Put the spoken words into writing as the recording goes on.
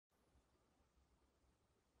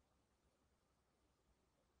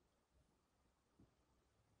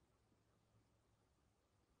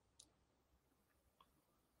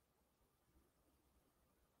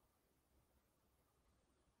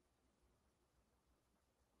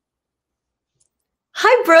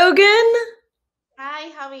Hi, Brogan. Hi,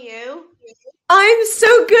 how are you? I'm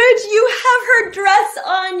so good. You have her dress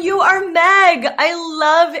on. You are Meg. I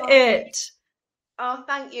love Oh, it. oh,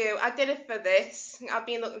 thank you. I did it for this. I've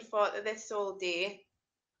been looking forward to this all day.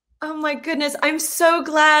 Oh my goodness. I'm so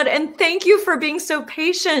glad. And thank you for being so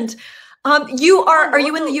patient. Oh Are no,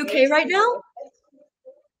 you in the don't UK worry. right now?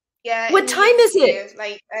 Yeah, What in the time is it?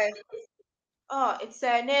 UK, it's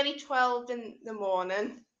nearly 12 in the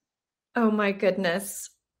morning. Oh my goodness.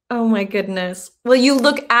 Oh my goodness. Well, you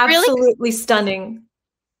look Really, absolutely stunning.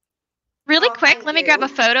 really Oh, quick, thank let me grab a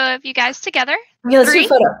you. photo of you guys together. Yeah, let's do a Three,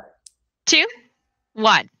 photo. 2,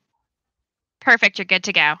 1. Perfect, you're good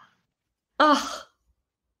to go. Oh,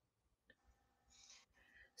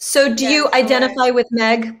 so do Yeah, you identify with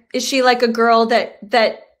Meg? Is she like a girl that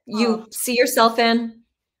oh, you see yourself in?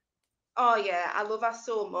 oh yeah, I love her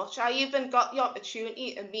so much. I even got the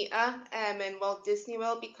opportunity to meet her in Walt Disney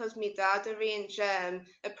World because my dad arranged a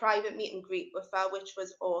private meet and greet with her, which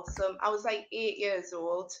was awesome. I was like 8 years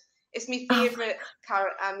old. It's my Oh, favorite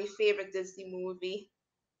character, my favorite Disney movie.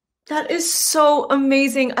 that is so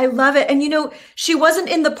amazing. I love it. And she wasn't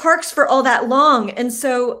in the parks for all that long. And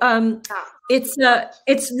so Yeah,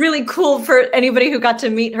 it's really cool for anybody who got to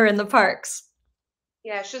meet her in the parks.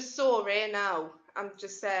 yeah, she's so rare now. I'm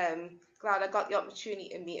just glad I got the opportunity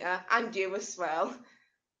to meet her and you as well.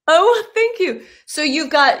 Oh, thank you. So you've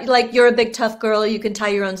got like you're a big tough girl, you can tie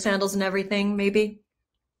your own sandals and everything, maybe?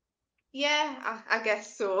 Yeah, I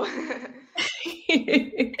guess so.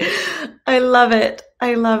 I love it.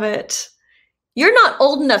 I love it. You're not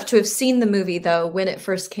old enough to have seen the movie though when it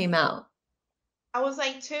first came out. I was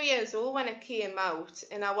like 2 years old when it came out,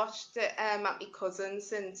 and I watched it at my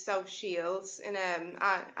cousin's in South Shields, and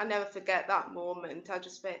I never forget that moment. I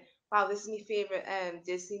just went, "Wow, this is my favorite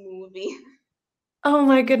Disney movie." Oh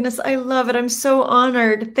my goodness, I love it. I'm so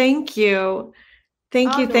honored. Thank you.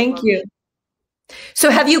 Thank Oh, you. no Thank you. worries. So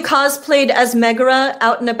have you cosplayed as Megara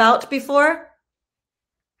out and about before?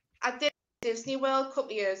 I did Disney World a couple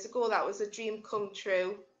of years ago. That was a dream come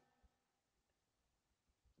true.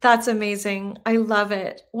 That's amazing. I love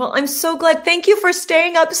it. Well, I'm so glad. Thank you for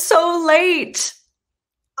staying up so late.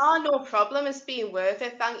 Oh, no problem. It's been worth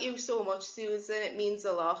it. Thank you so much, Susan. It means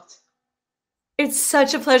a lot. It's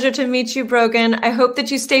such a pleasure to meet you, Brogan. I hope that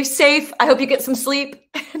you stay safe. I hope you get some sleep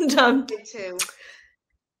and You too.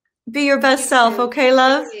 be your best You self, too. okay, See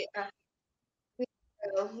love? you later. We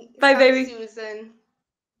will. Bye, Thanks, baby. Susan.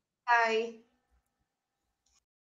 Bye.